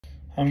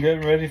I'm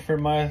getting ready for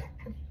my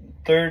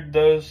third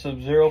dose of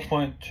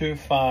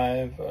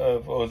 0.25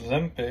 of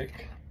Ozempic.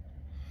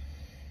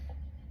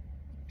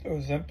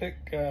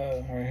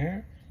 Right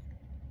here.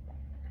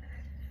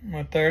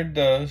 My third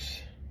dose.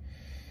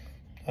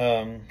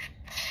 Let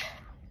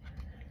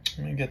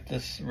me get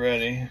this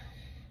ready.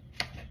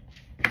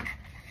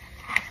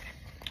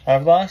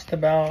 I've lost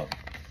about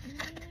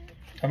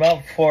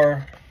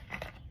 4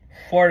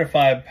 to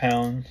 5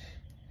 pounds,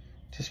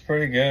 which is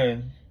pretty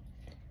good.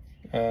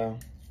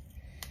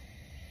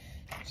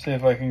 See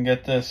if I can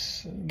get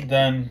this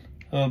done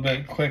a little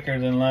bit quicker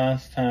than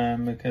last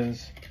time,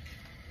 because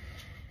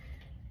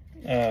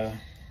I'm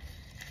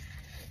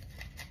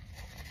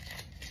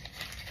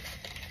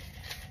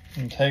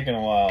taking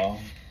a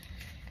while.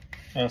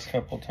 Last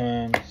couple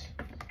times.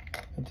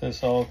 Get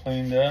this all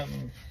cleaned up.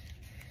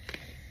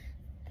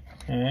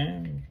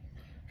 Okay.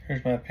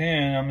 Here's my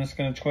pen. I'm just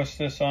going to twist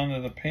this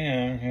onto the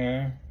pen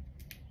here.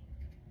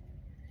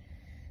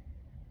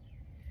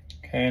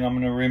 Okay, and I'm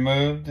going to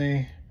remove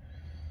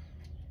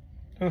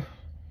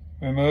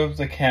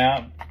the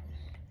cap.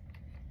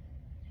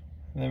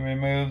 Then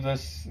remove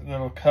this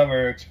little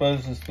cover,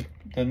 exposes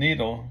the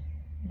needle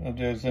of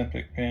the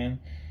Ozempic pen.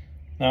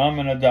 Now I'm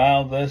going to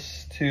dial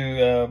this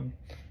to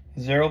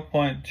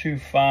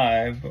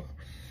 0.25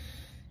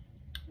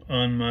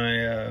 on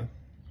my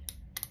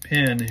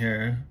pen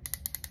here.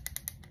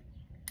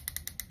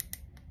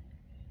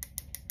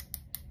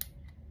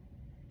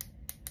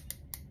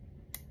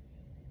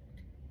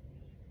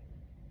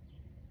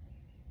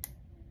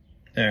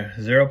 There,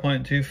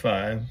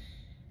 0.25.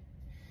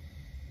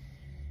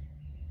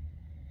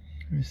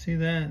 You see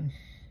that?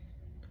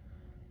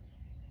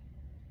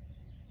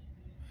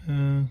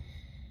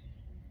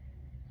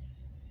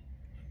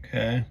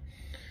 Okay.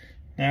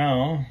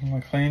 Now, I'm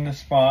going to clean the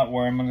spot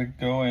where I'm going to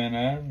go in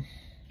at.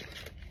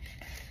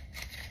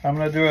 I'm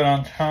going to do it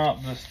on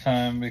top this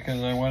time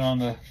because I went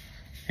on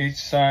each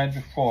side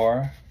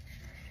before.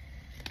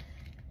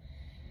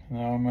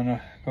 Now I'm going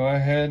to go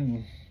ahead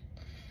and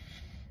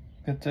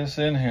get this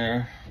in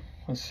here.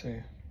 Let's see.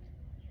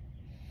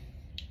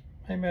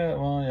 Maybe,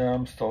 well, yeah,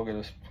 I'm still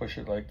going to push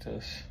it like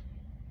this.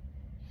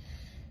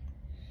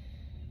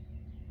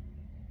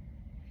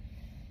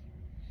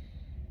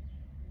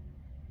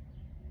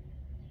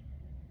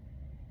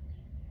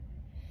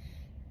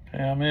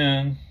 Okay, I'm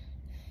in.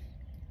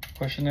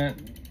 Pushing it.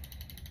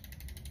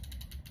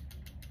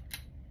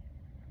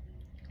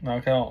 Now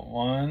count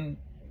 1,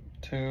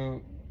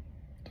 2,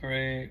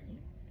 3,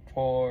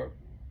 4,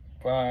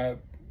 5,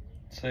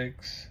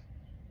 6.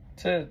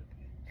 That's it.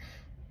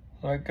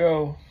 Let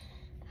go.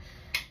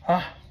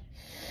 Ah.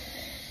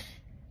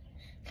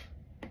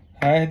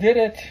 I did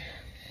it.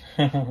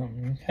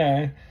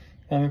 Okay.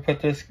 Let me put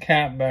this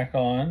cap back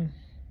on.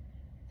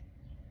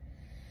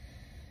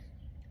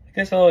 It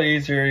gets a little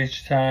easier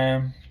each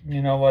time.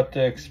 You know what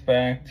to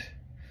expect.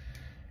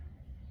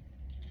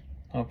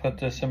 I'll put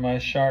this in my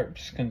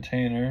sharps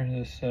container.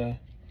 This thing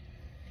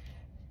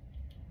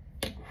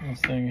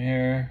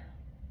here.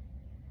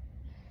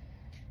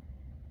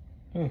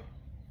 Ooh.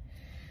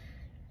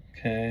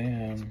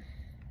 Okay.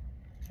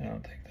 I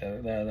don't think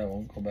that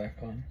won't go back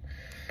on.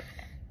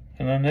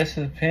 And then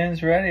the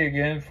pen's ready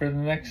again for the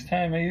next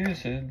time I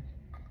use it.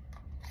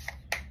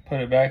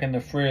 Put it back in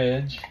the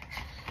fridge.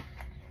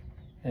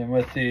 And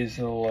with these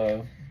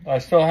little, I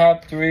still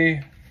have three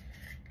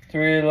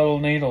little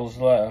needles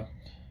left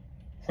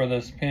for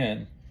this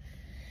pen.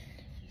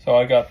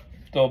 So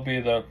there'll be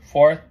the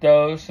 4th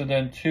dose and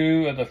then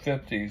 2 of the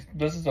 50s.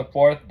 This is the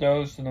 4th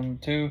dose and then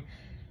 2,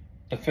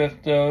 the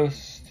 5th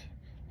dose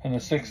and the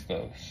 6th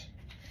dose.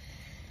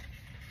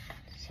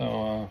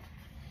 So,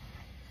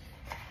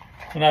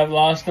 and I've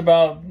lost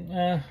about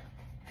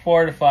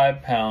 4 to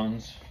 5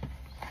 pounds.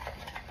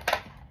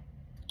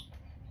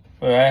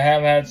 But I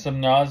have had some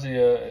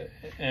nausea,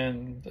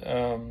 and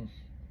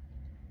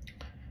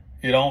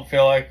you don't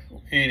feel like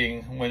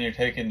eating when you're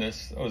taking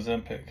this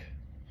Ozempic.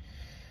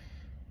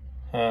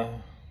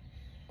 I'll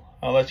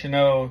let you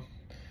know.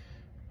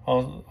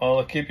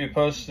 I'll keep you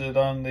posted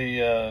on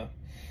the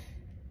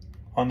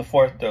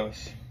 4th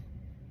dose.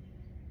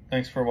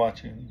 Thanks for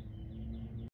watching.